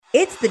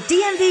It's the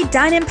DMV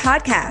Dine In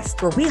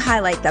Podcast, where we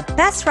highlight the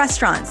best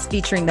restaurants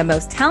featuring the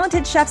most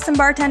talented chefs and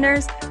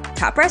bartenders,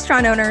 top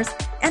restaurant owners,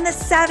 and the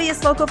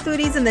savviest local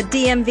foodies in the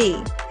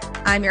DMV.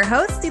 I'm your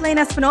host, Elaine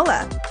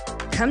Espinola.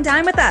 Come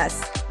dine with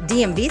us,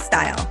 DMV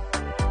style.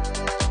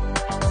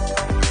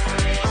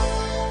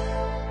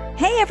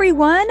 Hey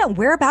everyone,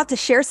 we're about to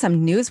share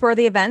some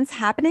newsworthy events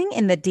happening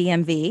in the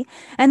DMV.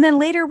 And then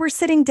later we're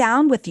sitting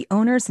down with the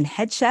owners and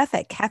head chef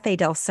at Cafe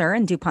Del Sur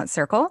in DuPont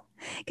Circle.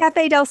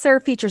 Cafe Del Sur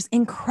features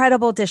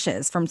incredible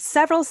dishes from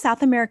several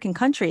South American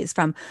countries,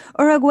 from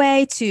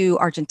Uruguay to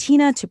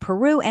Argentina to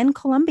Peru and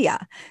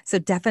Colombia. So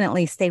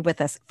definitely stay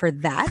with us for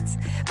that.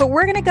 But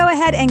we're going to go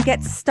ahead and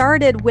get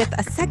started with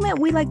a segment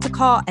we like to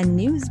call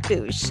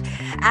a-news-bouche.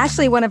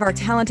 Ashleigh, one of our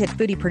talented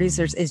foodie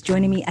producers, is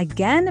joining me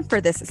again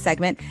for this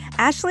segment.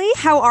 Ashleigh,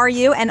 how are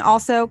you? And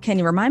also, can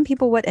you remind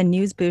people what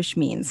a-news-bouche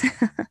means?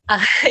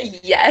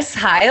 Yes.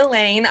 Hi,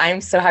 Elaine. I'm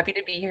so happy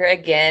to be here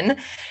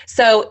again.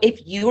 So if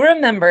you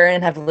remember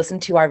and have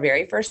listened to our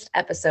very first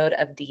episode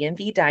of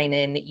DMV Dine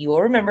In, you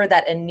will remember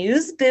that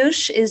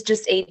a-news-bouche is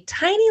just a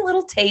tiny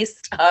little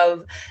taste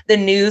of the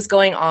news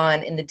going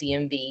on in the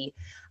DMV.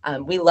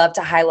 We love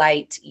to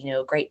highlight,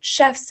 great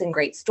chefs and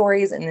great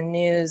stories in the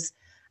news.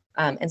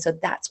 And so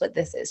that's what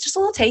this is, just a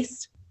little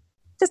taste.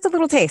 Just a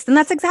little taste. And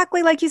that's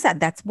exactly like you said.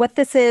 That's what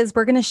this is.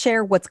 We're going to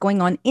share what's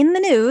going on in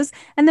the news.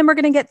 And then we're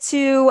going to get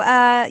to,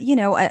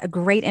 a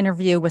great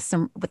interview with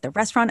the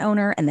restaurant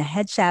owner and the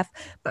head chef.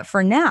 But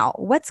for now,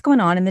 what's going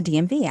on in the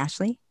DMV,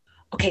 Ashleigh?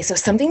 Okay, so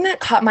something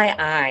that caught my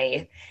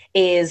eye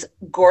is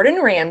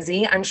Gordon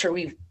Ramsay. I'm sure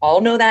we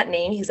all know that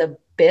name. He's a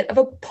bit of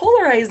a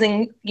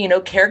polarizing,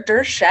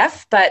 character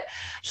chef, but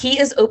he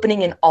is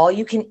opening an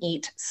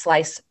all-you-can-eat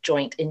slice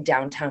joint in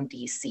downtown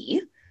DC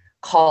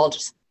called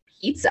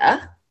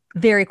Pizza.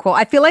 Very cool.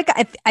 I feel like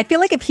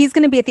if he's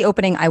going to be at the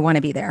opening, I want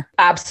to be there.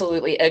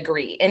 Absolutely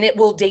agree. And it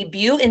will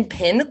debut in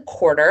Penn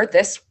Quarter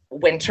this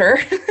winter.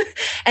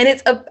 And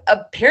it's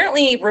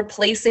apparently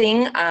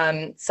replacing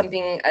an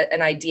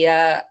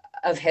idea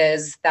of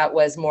his that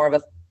was more of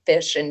a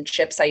fish and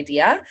chips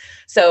idea.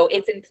 So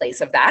it's in place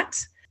of that.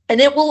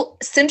 And it will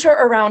center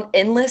around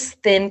endless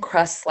thin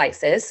crust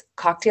slices,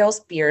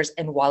 cocktails, beers,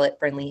 and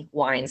wallet-friendly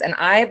wines. And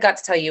I've got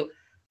to tell you,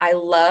 I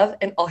love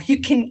an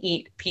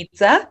all-you-can-eat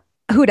pizza.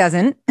 Who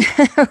doesn't?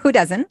 Who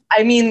doesn't?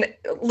 I mean,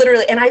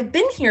 literally. And I've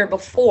been here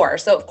before.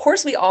 So of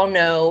course we all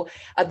know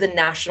of the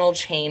national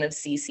chain of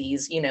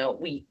CC's,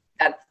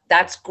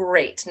 that's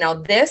great. Now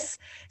this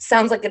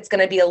sounds like it's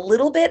going to be a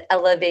little bit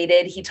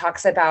elevated. He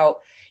talks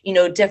about,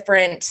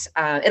 different,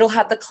 it'll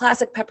have the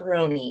classic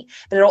pepperoni,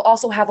 but it'll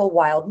also have a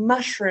wild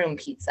mushroom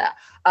pizza,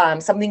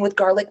 something with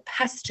garlic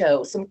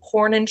pesto, some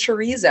corn and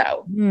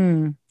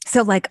chorizo.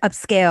 So like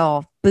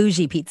upscale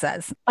bougie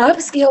pizzas.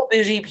 Upscale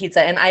bougie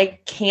pizza. And I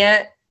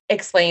can't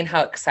explain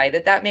how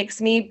excited that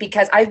makes me,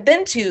 because I've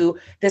been to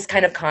this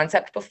kind of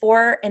concept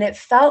before and it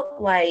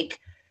felt like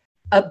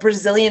a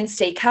Brazilian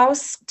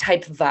steakhouse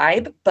type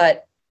vibe,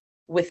 but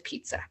with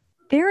pizza.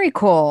 Very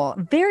cool.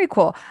 Very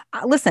cool.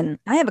 Listen,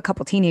 I have a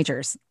couple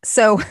teenagers.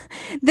 So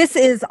this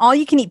is all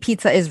you can eat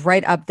pizza is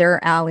right up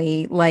their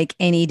alley, like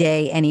any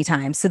day,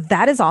 anytime. So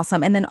that is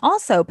awesome. And then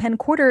also Penn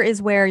Quarter is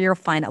where you'll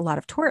find a lot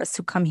of tourists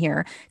who come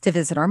here to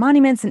visit our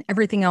monuments and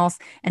everything else.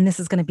 And this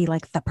is going to be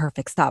like the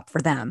perfect stop for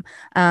them.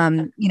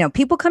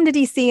 People come to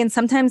DC and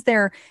sometimes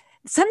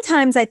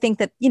I think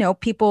that,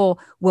 people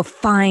will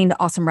find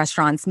awesome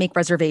restaurants, make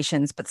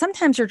reservations, but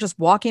sometimes you're just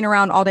walking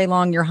around all day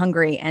long, you're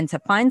hungry. And to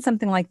find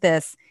something like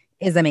this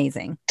is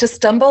amazing. To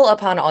stumble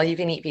upon all you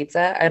can eat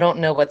pizza, I don't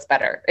know what's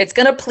better. It's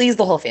going to please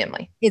the whole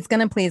family. It's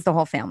going to please the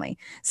whole family.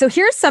 So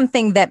here's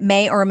something that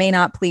may or may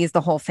not please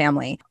the whole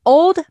family.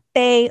 Old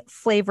Bay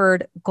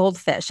flavored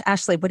goldfish.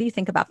 Ashleigh, what do you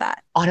think about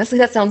that? Honestly,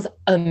 that sounds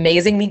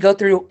amazing. We go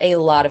through a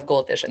lot of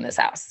goldfish in this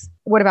house.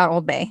 What about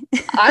Old Bay?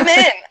 I'm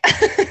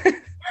in.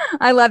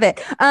 I love it.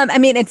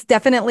 It's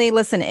definitely,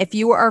 listen, if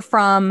you are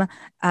from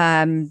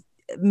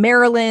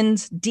Maryland,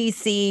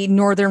 DC,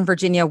 Northern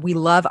Virginia, we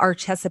love our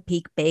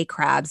Chesapeake Bay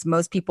crabs.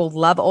 Most people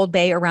love Old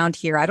Bay around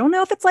here. I don't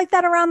know if it's like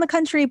that around the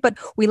country, but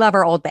we love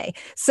our Old Bay.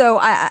 So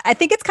I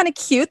think it's kind of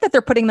cute that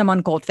they're putting them on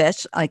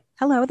goldfish. Like,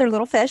 hello, they're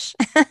little fish.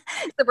 So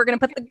we're going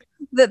to put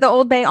the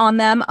Old Bay on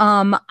them.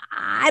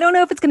 I don't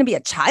know if it's going to be a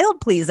child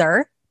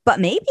pleaser,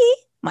 but maybe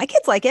my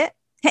kids like it.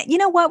 Hey, you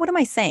know what? What am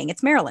I saying?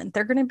 It's Maryland.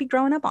 They're going to be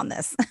growing up on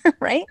this,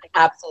 right?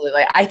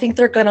 Absolutely. I think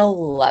they're going to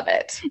love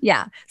it.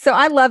 Yeah. So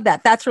I love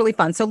that. That's really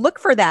fun. So look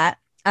for that,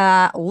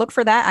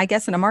 I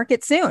guess, in a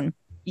market soon.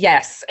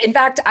 Yes. In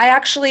fact, I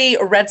actually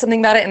read something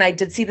about it and I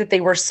did see that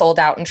they were sold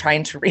out and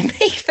trying to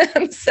remake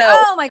them. So,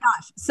 oh my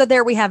gosh. So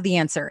there we have the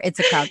answer. It's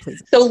a crowd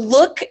pleaser. So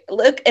look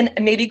and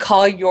maybe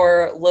call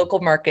your local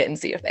market and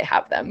see if they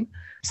have them.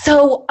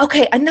 So,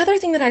 okay. Another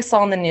thing that I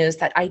saw in the news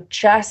that I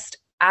just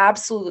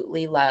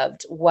absolutely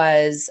loved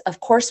was,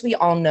 of course, we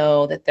all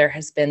know that there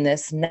has been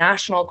this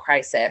national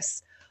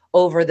crisis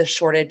over the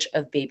shortage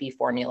of baby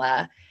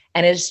formula.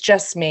 And it's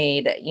just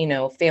made,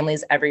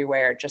 families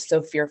everywhere just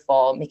so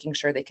fearful, making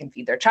sure they can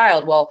feed their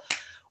child. Well,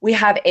 we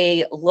have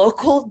a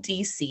local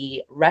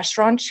DC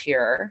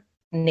restaurateur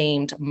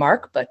named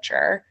Mark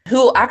Butcher,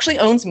 who actually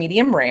owns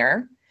Medium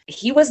Rare.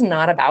 He was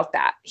not about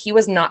that. He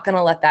was not going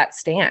to let that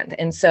stand.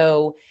 And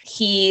so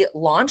he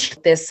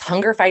launched this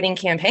hunger fighting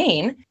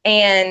campaign,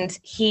 and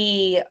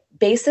he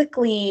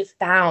basically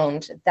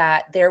found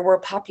that there were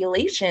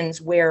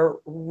populations where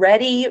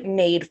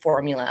ready-made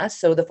formula,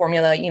 so the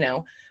formula,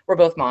 we're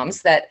both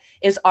moms, that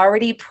is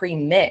already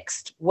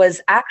pre-mixed,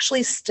 was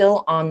actually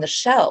still on the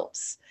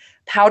shelves.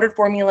 Powdered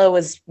formula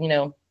was,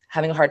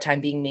 having a hard time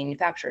being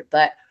manufactured,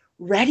 but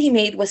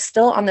ready-made was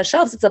still on the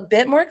shelves. It's a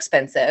bit more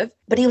expensive,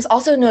 but he was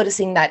also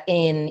noticing that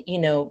in,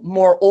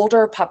 more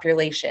older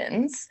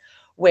populations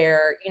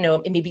where,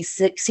 maybe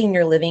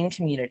senior living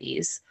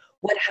communities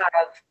would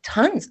have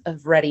tons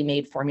of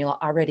ready-made formula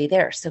already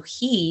there. So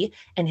he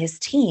and his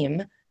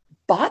team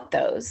bought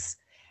those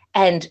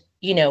and,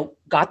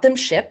 got them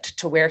shipped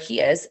to where he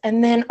is,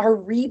 and then are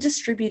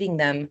redistributing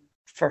them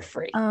for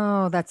free.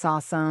 Oh, that's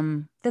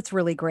awesome. That's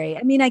really great.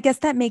 I mean, I guess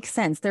that makes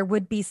sense. There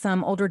would be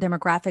some older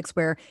demographics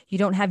where you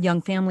don't have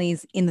young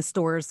families in the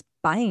stores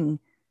buying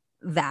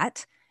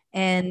that.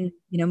 And,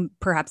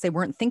 perhaps they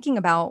weren't thinking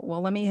about,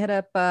 well, let me hit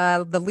up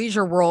the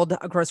Leisure World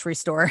grocery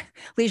store.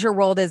 Leisure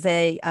World is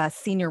a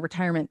senior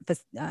retirement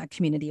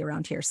community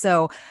around here.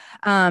 So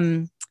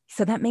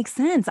that makes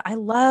sense. I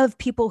love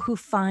people who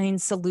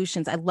find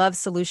solutions. I love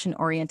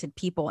solution-oriented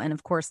people. And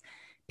of course,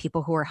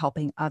 people who are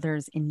helping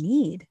others in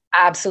need.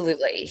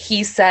 Absolutely.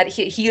 He said,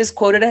 he is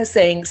quoted as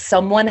saying,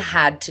 someone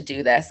had to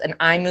do this, and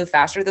I move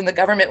faster than the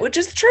government, which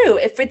is true.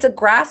 If it's a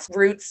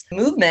grassroots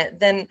movement,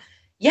 then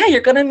yeah,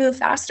 you're going to move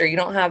faster. You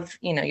don't have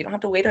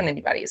to wait on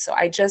anybody. So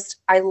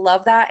I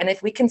love that. And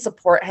if we can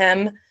support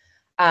him,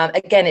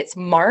 again, it's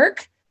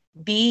Mark,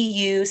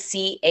 Bucher,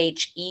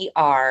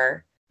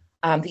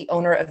 the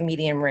owner of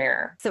Medium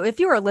Rare. So if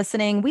you are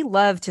listening, we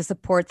love to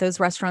support those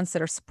restaurants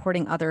that are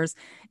supporting others.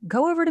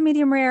 Go over to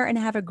Medium Rare and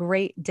have a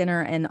great dinner.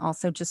 And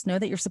also just know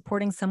that you're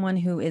supporting someone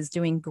who is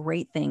doing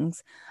great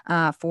things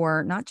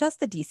for not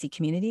just the DC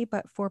community,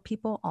 but for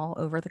people all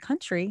over the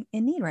country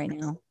in need right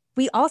now.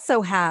 We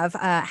also have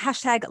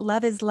hashtag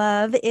Love is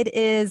Love. It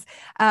is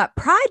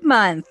Pride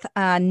Month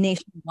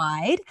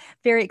nationwide.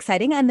 Very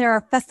exciting. And there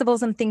are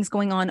festivals and things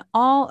going on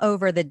all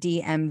over the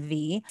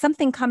DMV.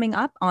 Something coming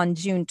up on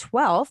June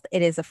 12th.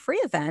 It is a free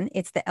event.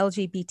 It's the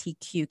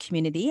LGBTQ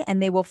community,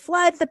 and they will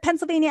flood the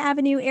Pennsylvania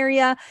Avenue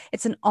area.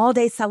 It's an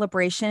all-day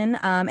celebration,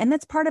 and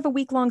that's part of a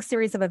week-long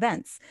series of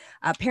events.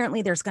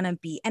 Apparently, there's going to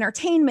be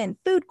entertainment,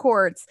 food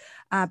courts,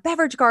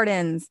 beverage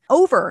gardens,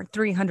 over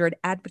 300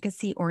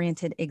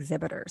 advocacy-oriented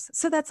exhibitors.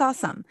 So that's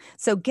awesome.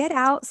 So get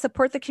out,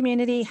 support the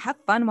community, have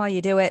fun while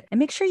you do it, and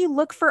make sure you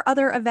look for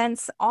other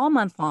events all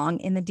month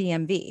long in the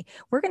DMV.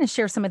 We're going to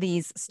share some of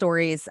these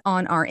stories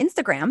on our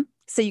Instagram,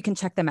 so you can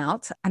check them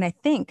out. And I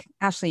think,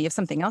 Ashleigh, you have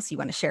something else you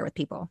want to share with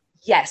people.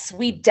 Yes,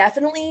 we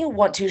definitely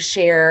want to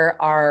share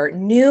our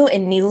new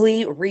and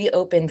newly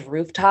reopened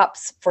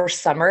rooftops for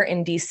summer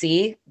in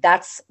DC.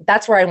 That's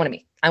where I want to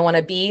be. I want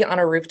to be on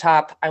a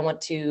rooftop. I want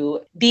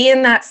to be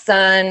in that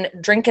sun,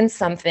 drinking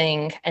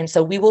something. And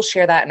so we will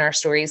share that in our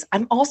stories.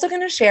 I'm also going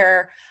to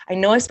share, I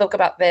know I spoke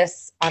about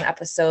this on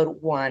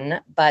episode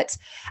 1, but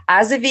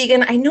as a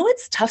vegan, I know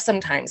it's tough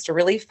sometimes to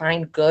really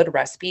find good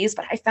recipes,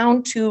 but I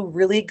found 2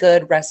 really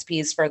good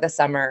recipes for the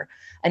summer: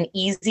 an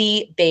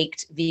easy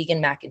baked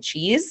vegan mac and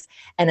cheese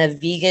and a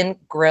vegan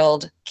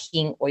grilled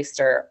king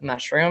oyster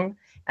mushroom.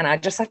 And I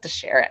just have to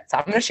share it. So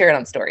I'm going to share it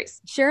on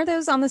stories. Share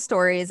those on the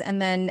stories. And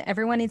then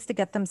everyone needs to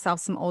get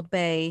themselves some Old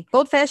Bay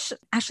goldfish.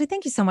 Ashleigh,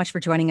 thank you so much for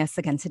joining us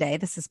again today.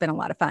 This has been a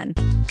lot of fun.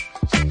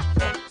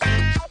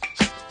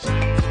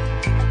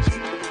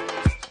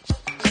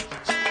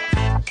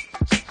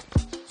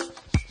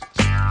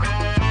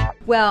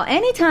 Well,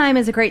 anytime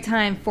is a great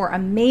time for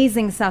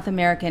amazing South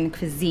American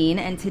cuisine.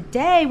 And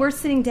today we're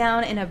sitting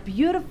down in a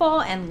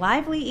beautiful and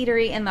lively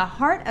eatery in the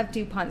heart of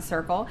DuPont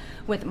Circle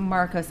with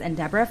Marcos and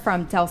Deborah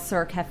from Del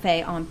Sur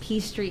Cafe on P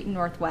Street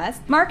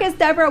Northwest. Marcos,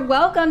 Deborah,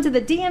 welcome to the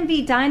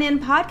DMV Dine In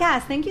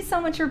Podcast. Thank you so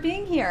much for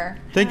being here.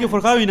 Thank you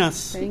for having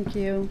us. Thank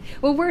you.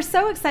 Well, we're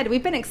so excited.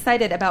 We've been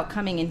excited about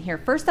coming in here.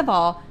 First of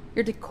all,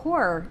 your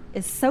decor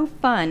is so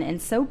fun and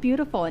so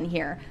beautiful in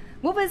here.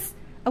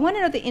 I want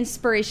to know the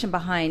inspiration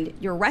behind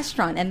your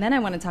restaurant, and then I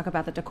want to talk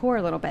about the decor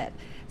a little bit.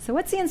 So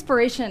what's the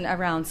inspiration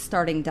around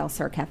starting Del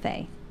Sur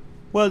Cafe?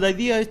 Well, the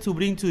idea is to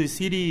bring to the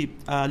city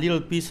a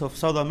little piece of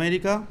South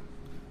America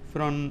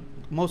from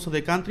most of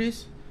the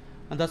countries,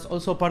 and that's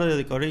also part of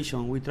the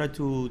decoration. We try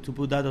to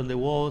put that on the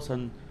walls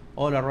and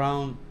all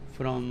around,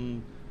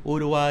 from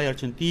Uruguay,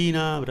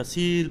 Argentina,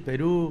 Brazil,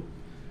 Peru.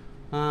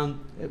 And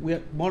we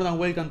are more than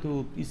welcome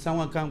to, if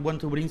someone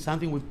want to bring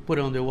something, we put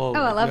it on the wall.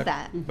 Oh, I love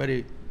that.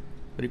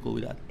 Very cool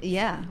with that.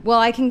 Yeah. Well,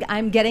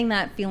 I'm getting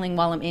that feeling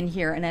while I'm in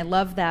here. And I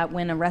love that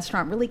when a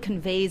restaurant really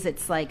conveys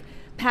its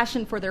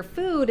passion for their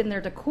food and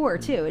their decor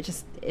too.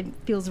 It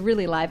feels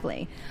really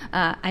lively.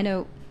 I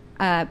know,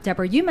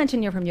 Deborah, you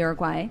mentioned you're from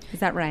Uruguay.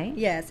 Is that right?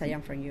 Yes, I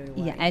am from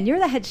Uruguay. Yeah. And you're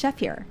the head chef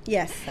here.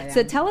 Yes, I am.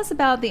 So tell us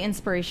about the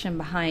inspiration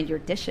behind your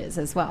dishes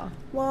as well.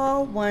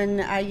 Well,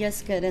 when I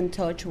just get in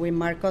touch with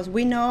Marcos,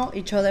 we know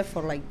each other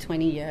for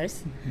 20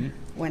 years. Mm-hmm.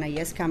 when I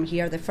just come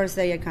here, the first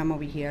day I come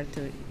over here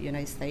to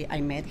United States, I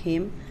met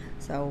him.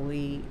 So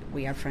we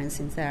are friends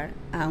since there.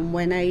 And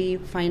when I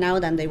find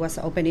out that they was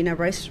opening a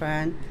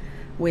restaurant,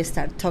 we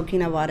start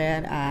talking about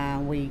it.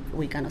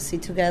 We kind of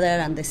sit together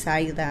and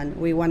decide that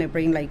we want to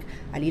bring like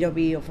a little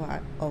bit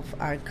of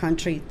our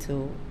country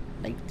to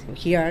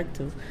here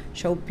to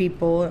show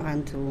people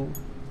and to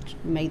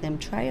make them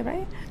try it,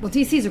 right? Well,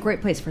 DC is a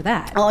great place for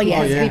that. Oh, yeah.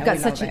 Because Yeah. we've got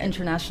We such love an it.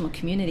 international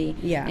community.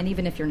 Yeah. And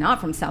even if you're not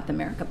from South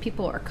America,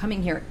 people are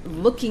coming here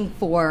looking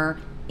for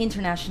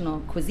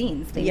international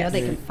cuisines. They know Yes.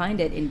 they can find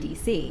it in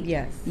DC.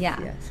 Yes, Yeah.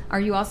 yes. Are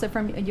you also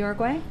from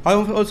Uruguay?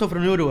 I'm also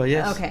from Uruguay,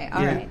 yes. Okay,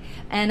 all right.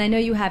 And I know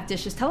you have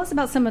dishes. Tell us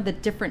about some of the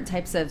different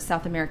types of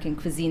South American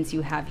cuisines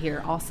you have here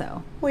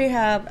also. We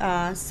have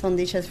some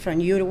dishes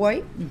from Uruguay.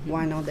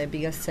 One of the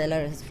biggest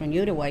sellers from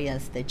Uruguay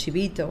is the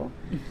chivito.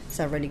 It's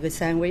a really good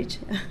sandwich.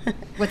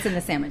 What's in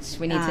the sandwich?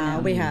 We need to know.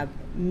 We have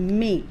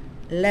meat,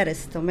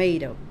 lettuce,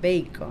 tomato,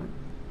 bacon,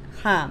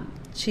 ham,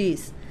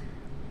 cheese,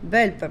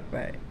 bell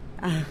pepper,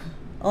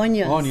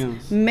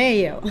 onions,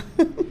 mayo.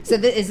 So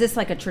is this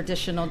like a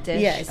traditional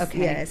dish? Yes, Okay.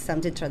 yes,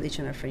 something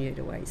traditional from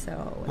Uruguay.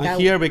 So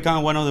And here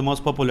become one of the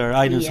most popular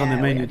items on the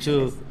Yeah, menu we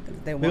too. actually-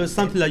 they want Because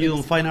something the that you don't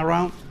biggest- find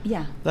around.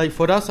 Yeah. Like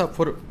for us,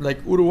 for like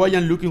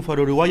Uruguayan looking for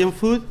Uruguayan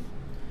food,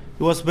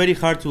 it was very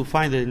hard to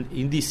find it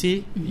in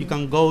DC. You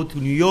can go to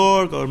New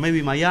York or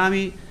maybe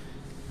Miami,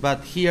 but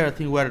here I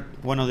think we're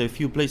one of the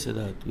few places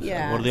that we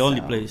have, or the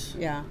only place.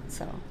 Yeah,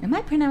 so Am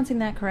I pronouncing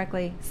that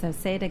correctly? So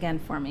say it again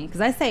for me.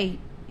 Because I say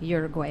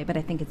Uruguay, but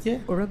I think it's Yeah.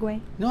 Uruguay.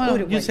 No,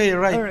 Uruguay. you say it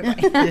right. Uruguay.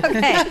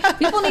 Okay.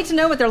 People need to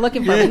know what they're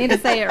looking for. We need to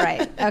say it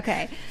right.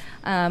 Okay.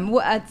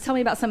 Tell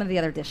me about some of the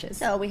other dishes.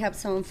 So we have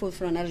some food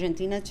from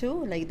Argentina too,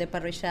 like the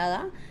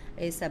parrillada.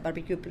 It's a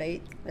barbecue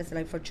plate. It's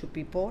like for two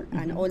people,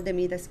 and all the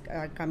meat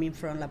are coming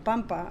from La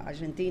Pampa,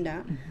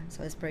 Argentina.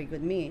 So it's very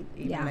good meat.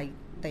 Even Yeah. like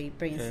they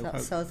bring Yeah,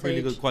 have sausage.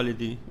 really good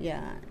quality.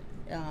 Yeah,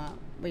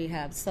 we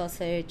have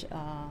sausage,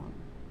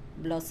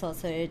 blood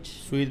sausage,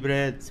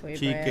 Sweetbread, sweet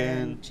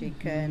chicken, bread,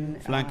 chicken,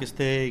 flank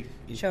steak.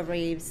 short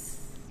ribs.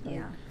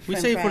 Yeah. We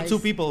French say for fries. 2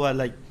 people, but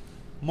like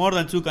more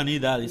than 2 can eat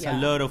that. It's a Yeah.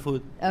 lot of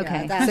food.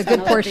 Okay. that's So good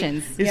another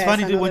portions. thing. It's Yeah,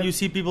 funny it's too when another- you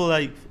see people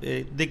like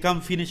they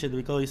can't finish it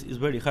because it's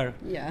very hard.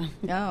 Yeah. Oh.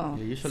 Yeah,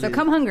 usually- So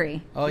come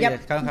hungry. Oh Yep. yeah,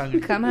 come hungry.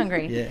 Come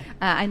hungry. Yeah.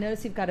 I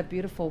noticed you've got a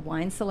beautiful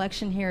wine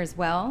selection here as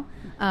well.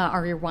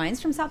 Are your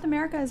wines from South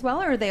America as well,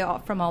 or are they all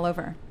from all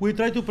over? We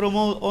try to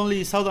promote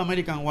only South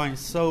American wines.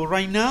 So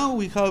right now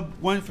we have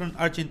wine from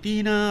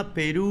Argentina,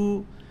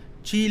 Peru,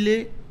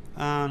 Chile,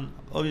 and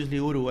obviously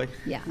Uruguay.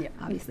 Yeah, Yeah.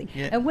 obviously.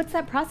 Yeah. And what's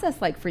that process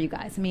like for you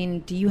guys? I mean,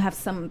 do you have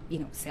some,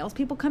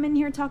 salespeople come in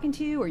here talking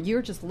to you, or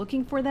you're just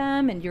looking for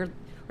them, and or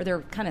there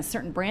are kind of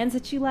certain brands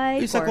that you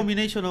like? It's or? a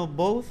combination of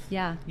both.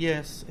 Yeah.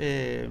 Yes.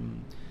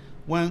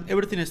 When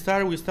everything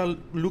started, we start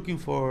looking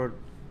for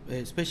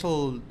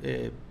special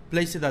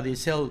places that they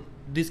sell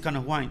this kind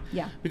of wine.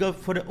 Yeah. Because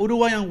for the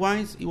Uruguayan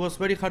wines, it was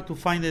very hard to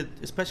find it,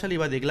 especially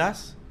by the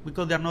glass,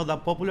 because they're not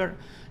that popular.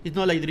 It's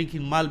not like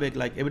drinking Malbec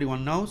like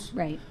everyone knows.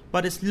 Right.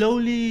 But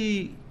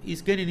slowly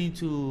it's getting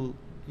into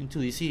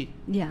DC.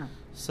 Yeah.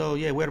 So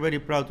yeah, we're very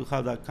proud to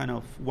have that kind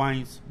of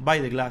wines by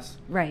the glass.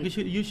 Right.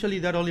 Usually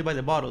they're only by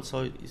the bottle,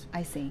 so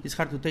I see. it's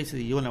hard to taste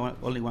it. You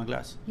only one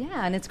glass.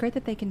 Yeah, and it's great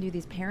that they can do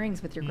these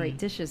pairings with your great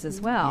dishes as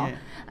well.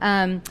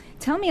 Yeah.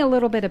 Tell me a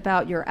little bit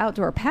about your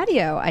outdoor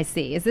patio, I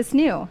see. Is this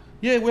new?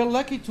 Yeah, we're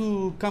lucky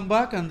to come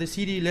back, and the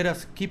city let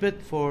us keep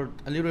it for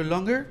a little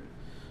longer.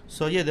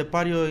 So yeah, the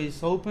patio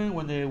is open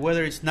when the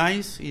weather is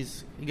nice. It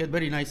gets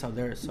very nice out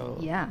there. So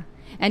Yeah.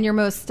 And your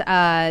most,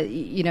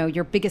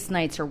 your biggest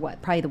nights are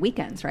what? Probably the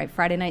weekends, right?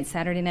 Friday night,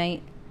 Saturday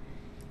night?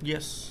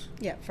 yes,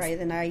 Yeah,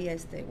 Friday night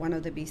is one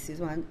of the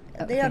busiest one.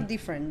 They Okay. are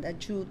different. They're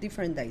 2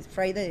 different days.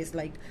 Friday is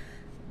like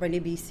really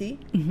busy,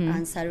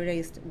 and Saturday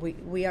is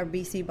we are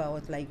busy,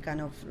 but like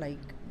kind of like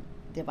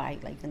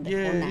divide like in the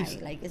whole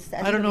night. Like it's.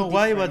 I don't know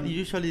why, but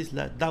usually it's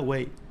like that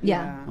way.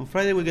 Yeah. On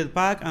Friday we get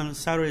back, and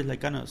Saturday is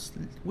like kind of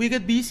we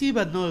get busy,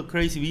 but not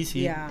crazy busy.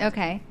 Yeah.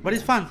 Okay. But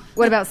it's fun.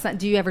 What about,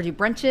 do you ever do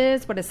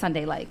brunches? What is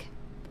Sunday like?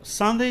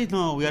 Sunday,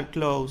 no, we are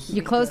closed.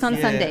 You closed on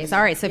Yeah. Sundays.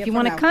 All right. So if Yeah, you for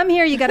want to now. come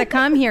here, you got to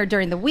come here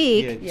during the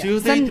week. Yeah,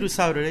 Tuesday Sun- through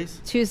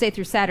Saturdays, Tuesday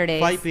through Saturdays.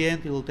 5 p.m.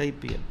 till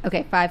 8 p.m.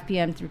 Okay, 5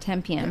 p.m. through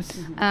 10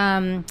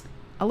 p.m.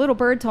 A little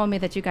bird told me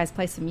that you guys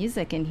play some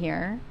music in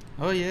here.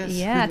 Oh yes.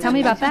 Yeah, tell me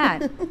about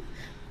that.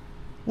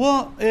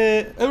 Well,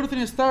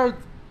 everything started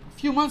a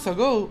few months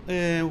ago.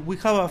 We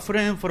have a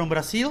friend from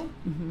Brazil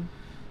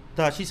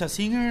that she's a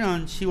singer,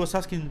 and she was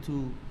asking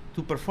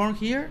to perform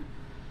here.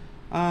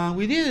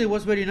 We did. It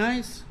was very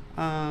nice.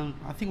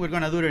 I think we're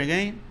gonna do it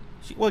again.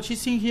 She's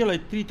sing here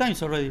like 3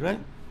 times already, right?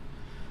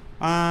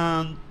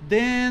 And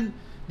then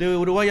the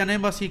Uruguayan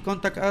embassy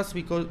contacted us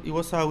because it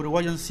was a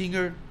Uruguayan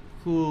singer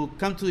who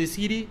came to the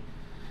city,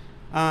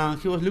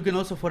 He was looking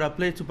also for a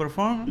place to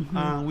perform,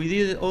 and we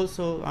did it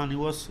also, and it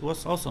was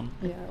awesome.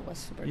 Yeah, it was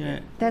super Yeah.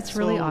 good. That's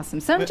really awesome.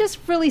 So I'm just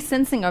really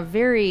sensing a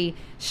very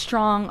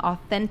strong,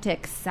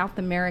 authentic South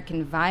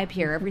American vibe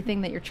here.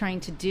 Everything that you're trying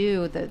to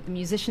do, the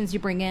musicians you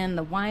bring in,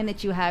 the wine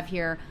that you have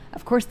here,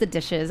 of course the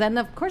dishes, and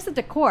of course the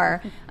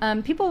decor.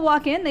 People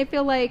walk in, they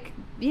feel like,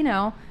 you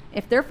know,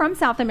 if they're from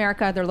South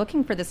America, they're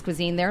looking for this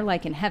cuisine, they're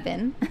like in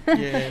heaven. Yeah.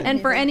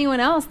 And for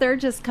anyone else, they're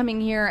just coming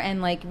here and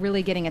like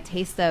really getting a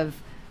taste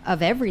of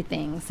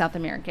everything South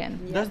American.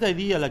 Yeah. That's the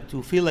idea, like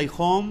to feel like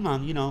home,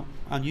 and you know,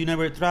 and you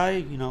never try,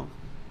 you know,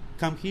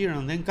 come here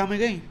and then come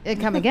again.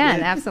 Come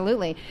again,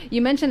 absolutely.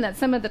 You mentioned that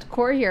some of the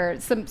decor here,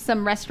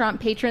 some restaurant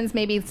patrons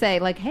maybe say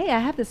like, "Hey, I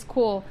have this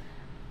cool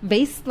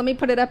vase. Let me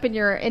put it up in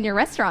your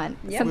restaurant."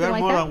 Yeah. Something We are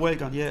like more that. than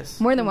welcome. Yes.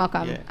 More than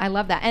welcome. Yeah. I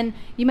love that. And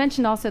you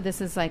mentioned also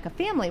this is like a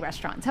family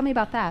restaurant. Tell me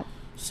about that.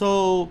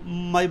 So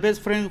my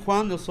best friend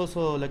Juan is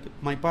also like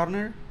my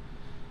partner.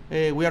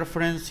 We are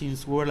friends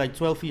since we were like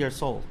 12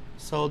 years old.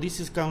 So this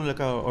is kind of like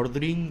our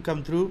dream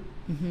come true.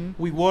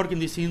 We work in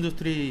this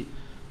industry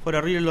for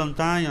a really long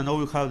time, and now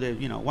we have the,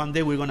 you know, one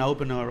day we're gonna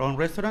open our own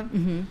restaurant.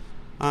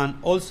 And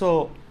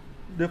also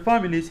the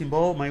family is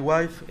involved. My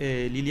wife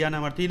Liliana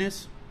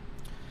Martinez,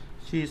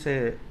 she's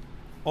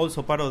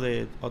also part of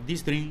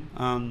this dream,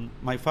 and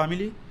my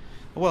family.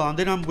 Well, and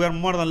then we are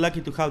more than lucky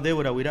to have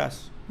Deborah with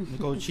us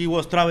because she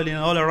was traveling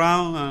all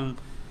around, and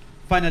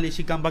finally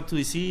she came back to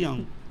DC,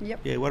 and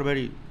yeah, we're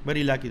very,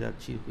 very lucky that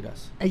she's with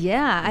us.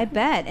 Yeah, I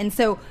bet. And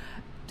so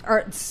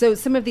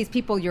some of these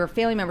people, your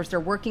family members,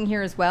 they're working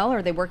here as well?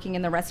 Are they working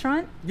in the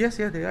restaurant? Yes,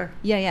 they are.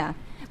 Yeah.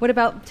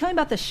 Tell me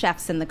about the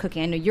chefs and the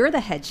cooking. I know you're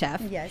the head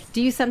chef. Yes.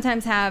 Do you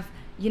sometimes have,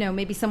 you know,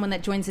 maybe someone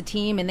that joins the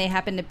team and they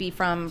happen to be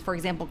from, for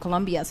example,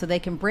 Colombia, so they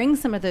can bring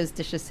some of those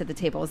dishes to the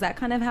table? Is that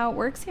kind of how it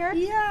works here?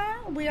 Yeah,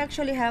 we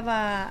actually have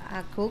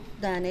a cook,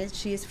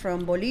 she's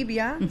from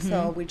Bolivia,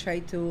 so we try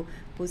to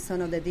put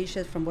some of the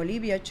dishes from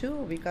Bolivia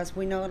too, because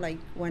we know like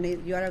when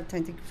you are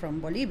authentic from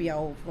Bolivia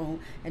or from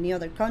any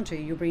other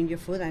country, you bring your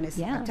food and it's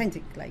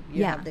authentic, like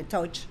you have the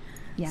touch.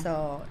 Yeah.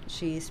 So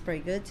she's pretty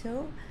good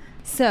too.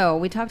 So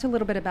we talked a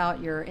little bit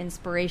about your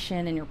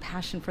inspiration and your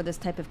passion for this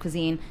type of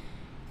cuisine.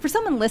 For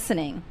someone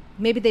listening,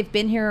 maybe they've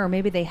been here or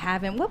maybe they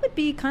haven't, what would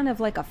be kind of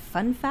like a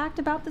fun fact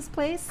about this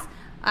place?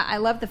 I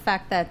love the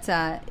fact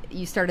that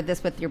you started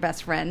this with your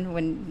best friend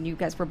when you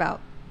guys were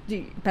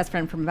best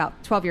friend from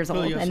about 12 years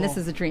old, and this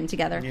is a dream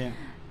together. Yeah.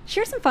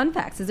 Share some fun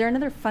facts. Is there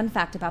another fun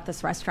fact about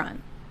this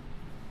restaurant?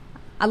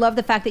 I love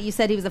the fact that you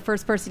said he was the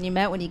first person you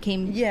met when you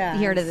came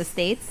here to the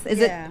States. Is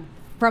it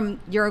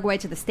from Uruguay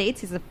to the States?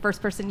 He's the first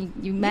person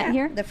you met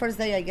here? The first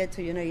day I get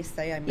to United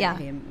States, I met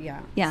him.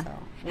 Yeah.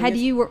 So Had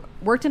you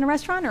worked in a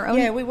restaurant or owned?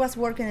 Yeah, we was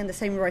working in the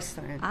same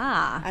restaurant.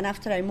 And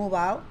after I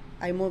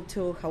moved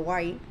to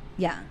Hawaii.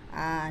 Yeah.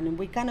 And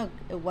we kind of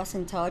was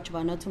in touch,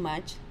 but not too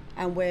much.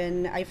 And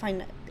when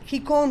he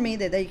called me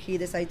the day he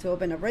decided to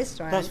open a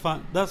restaurant. That's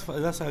fun.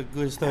 That's a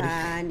good story.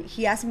 And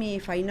he asked me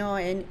if I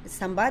know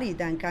somebody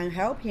that can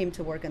help him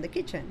to work in the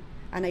kitchen.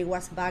 And I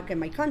was back in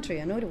my country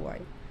in Uruguay.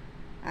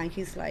 And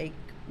he's like,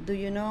 "Do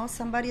you know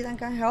somebody that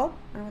can help?"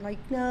 And I was like,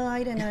 "No,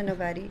 I don't know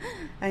nobody."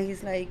 And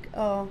he's like,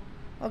 "Oh,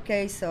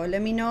 okay, so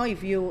let me know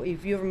if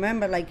you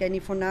remember like any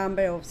phone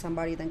number of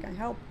somebody that can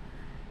help."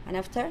 And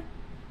after,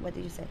 what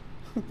did you say?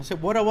 I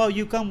said, "What about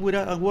you come with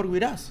and work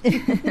with us?"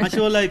 And she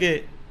was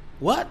like,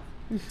 "What?"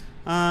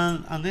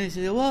 And then he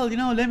said, "Well, you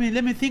know, let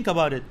me think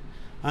about it."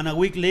 And a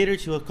week later,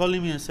 she was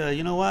calling me and said,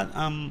 "You know what?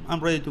 I'm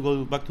ready to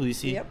go back to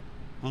DC." Yep.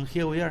 And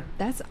here we are.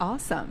 That's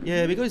awesome.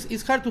 Yeah, because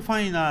it's hard to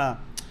find a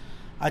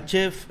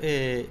chef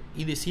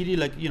in the city,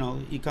 like, you know,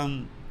 he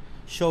can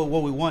show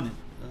what we wanted.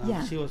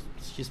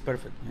 She's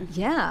perfect.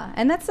 Yeah,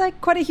 and that's like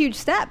quite a huge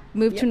step.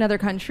 Move to another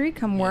country,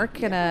 come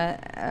work in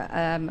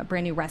a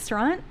brand new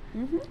restaurant.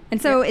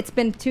 And so it's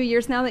been 2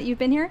 years now that you've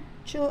been here?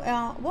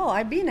 Well,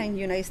 I've been in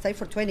the United States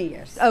for 20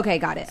 years. Okay,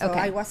 got it. So okay.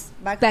 I was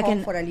back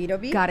home for a little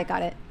bit. Got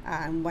it.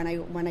 And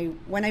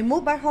when I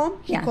moved back home,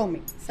 he called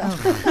me. So.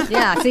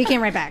 So you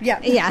came right back. Yeah.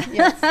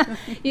 Yes.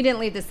 You didn't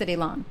leave the city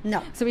long.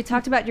 No. So we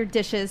talked about your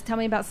dishes. Tell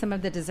me about some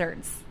of the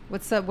desserts.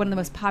 What's one of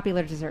the most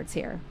popular desserts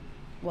here?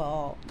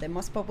 Well, the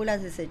most popular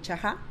is the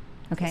chaja.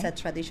 Okay. It's a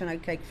traditional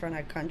cake from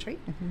our country.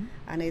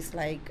 And it's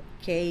like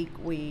cake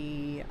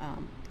with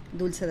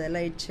dulce de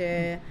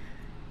leche,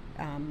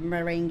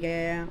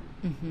 merengue,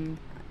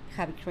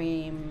 heavy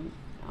cream.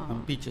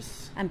 And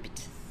peaches.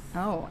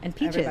 Oh, and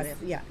peaches.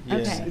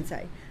 Okay.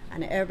 Inside.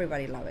 And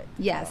everybody love it.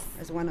 Yes.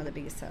 So it's one of the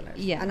biggest sellers.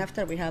 Yeah. And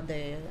after we have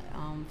the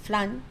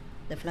flan.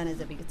 The flan is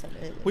the biggest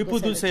seller. We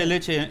put dulce de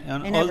leche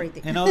and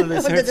everything. And all the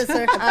desserts. The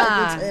dessert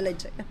dulce de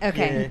leche.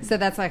 Okay, so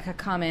that's like a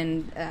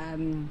common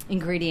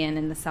ingredient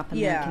in the South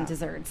American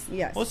desserts.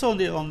 Yes. Also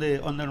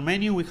on our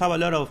menu, we have a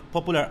lot of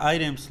popular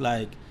items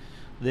like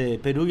the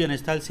Peruvian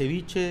style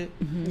ceviche.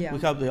 We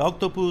have the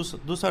octopus.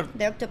 Those are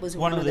the octopus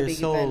one of the big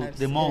sold sellers,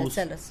 the most.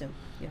 Sellers too.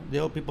 Yeah. The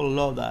old people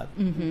love that.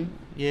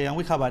 Yeah, and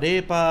we have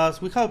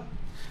arepas. We have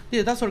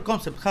Yeah, that's our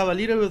concept. Have a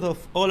little bit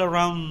of all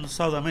around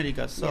South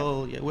America.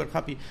 So yeah, we're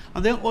happy.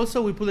 And then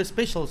also we put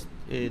specials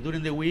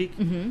during the week,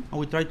 and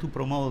we try to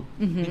promote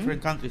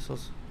different countries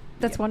also.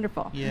 That's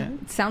wonderful. Yeah.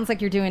 It sounds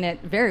like you're doing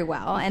it very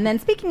well. And then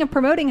speaking of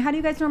promoting, how do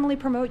you guys normally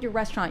promote your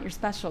restaurant, your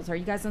specials? Are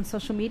you guys on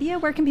social media?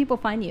 Where can people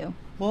find you?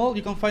 Well,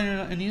 you can find it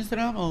on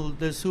Instagram or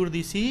Del Sur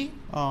DC,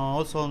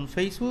 also on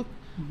Facebook,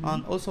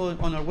 and also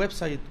on our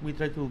website. We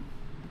try to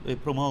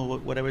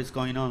promote whatever is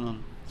going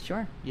on.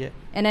 Sure. Yeah.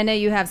 And I know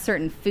you have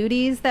certain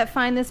foodies that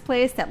find this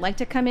place that like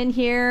to come in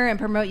here and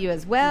promote you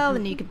as well.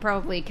 And you could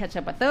probably catch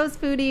up with those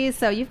foodies.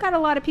 So you've got a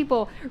lot of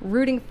people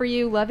rooting for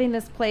you, loving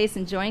this place,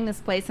 enjoying this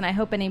place. And I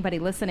hope anybody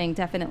listening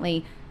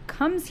definitely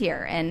comes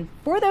here. And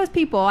for those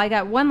people, I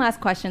got one last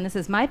question. This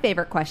is my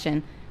favorite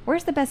question.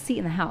 Where's the best seat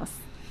in the house?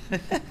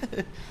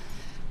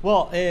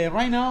 Well,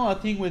 right now, I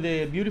think with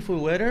the beautiful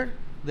weather,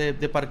 the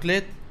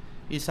parklet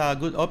is a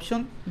good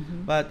option.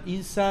 But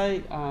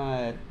inside,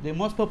 the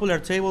most popular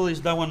table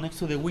is that one next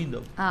to the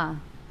window. Ah,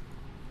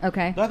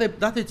 okay.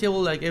 That's the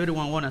table like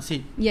everyone want to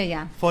see.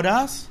 Yeah. For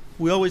us,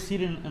 we always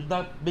sit in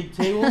that big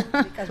table.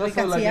 Because we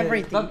can see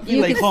everything.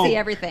 You like can home. see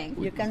everything.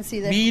 You can see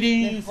the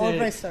Meetings, whole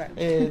restaurant.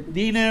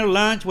 Dinner,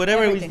 lunch,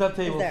 whatever is that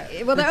table.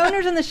 Well, the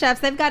owners and the chefs,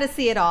 they've got to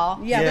see it all.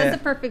 Yeah. That's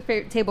the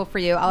perfect table for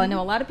you. I know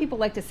a lot of people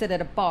like to sit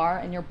at a bar,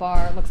 and your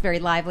bar looks very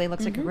lively.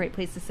 Looks like a great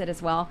place to sit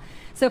as well.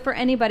 So for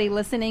anybody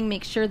listening,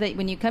 make sure that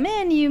when you come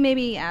in, you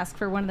maybe ask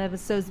for one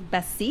of those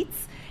best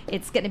seats.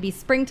 It's going to be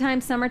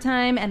springtime,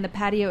 summertime, and the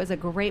patio is a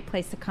great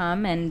place to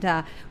come.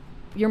 And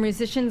your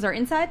musicians are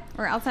inside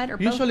or outside or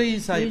Usually both?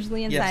 inside.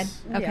 Usually inside.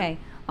 Yes. Okay.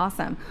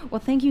 Awesome. Well,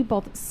 thank you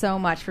both so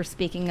much for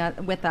speaking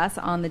with us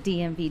on the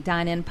DMV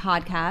Dine In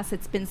Podcast.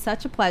 It's been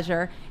such a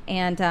pleasure,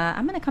 and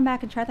I'm going to come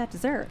back and try that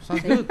dessert.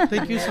 Sounds good.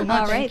 Thank you so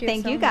much. All right.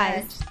 Thank you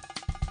guys. much.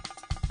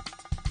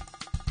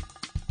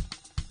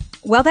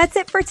 Well, that's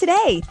it for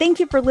today.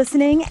 Thank you for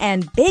listening,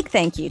 and big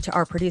thank you to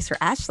our producer,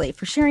 Ashleigh,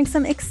 for sharing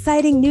some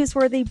exciting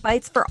newsworthy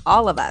bites for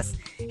all of us.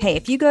 Hey,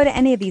 if you go to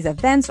any of these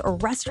events or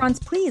restaurants,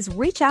 please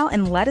reach out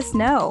and let us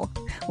know.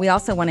 We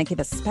also want to give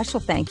a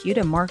special thank you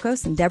to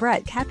Marcos and Deborah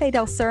at Cafe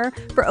Del Sur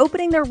for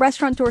opening their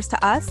restaurant doors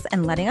to us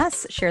and letting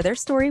us share their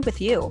story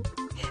with you.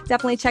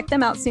 Definitely check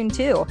them out soon,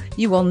 too.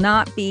 You will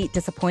not be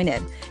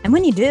disappointed. And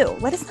when you do,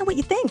 let us know what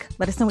you think.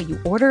 Let us know what you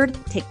ordered.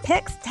 Take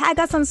pics. Tag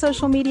us on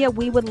social media.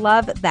 We would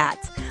love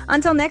that.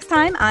 Until next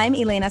time, I'm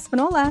Elaine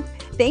Espinola.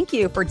 Thank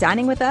you for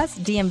dining with us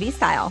DMV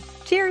style.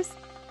 Cheers.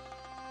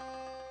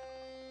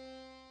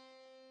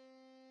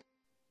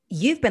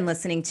 You've been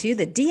listening to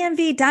the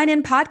DMV Dine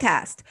In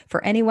Podcast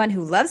for anyone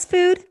who loves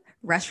food,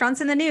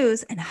 restaurants in the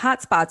news, and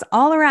hotspots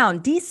all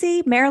around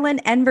DC,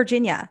 Maryland, and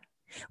Virginia.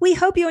 We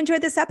hope you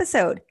enjoyed this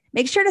episode.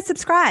 Make sure to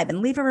subscribe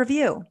and leave a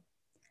review.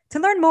 To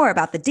learn more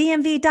about the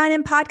DMV Dine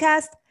In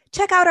Podcast,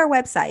 check out our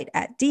website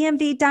at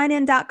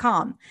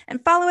dmvdinein.com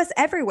and follow us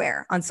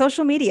everywhere on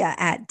social media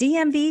at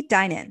DMV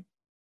Dine In.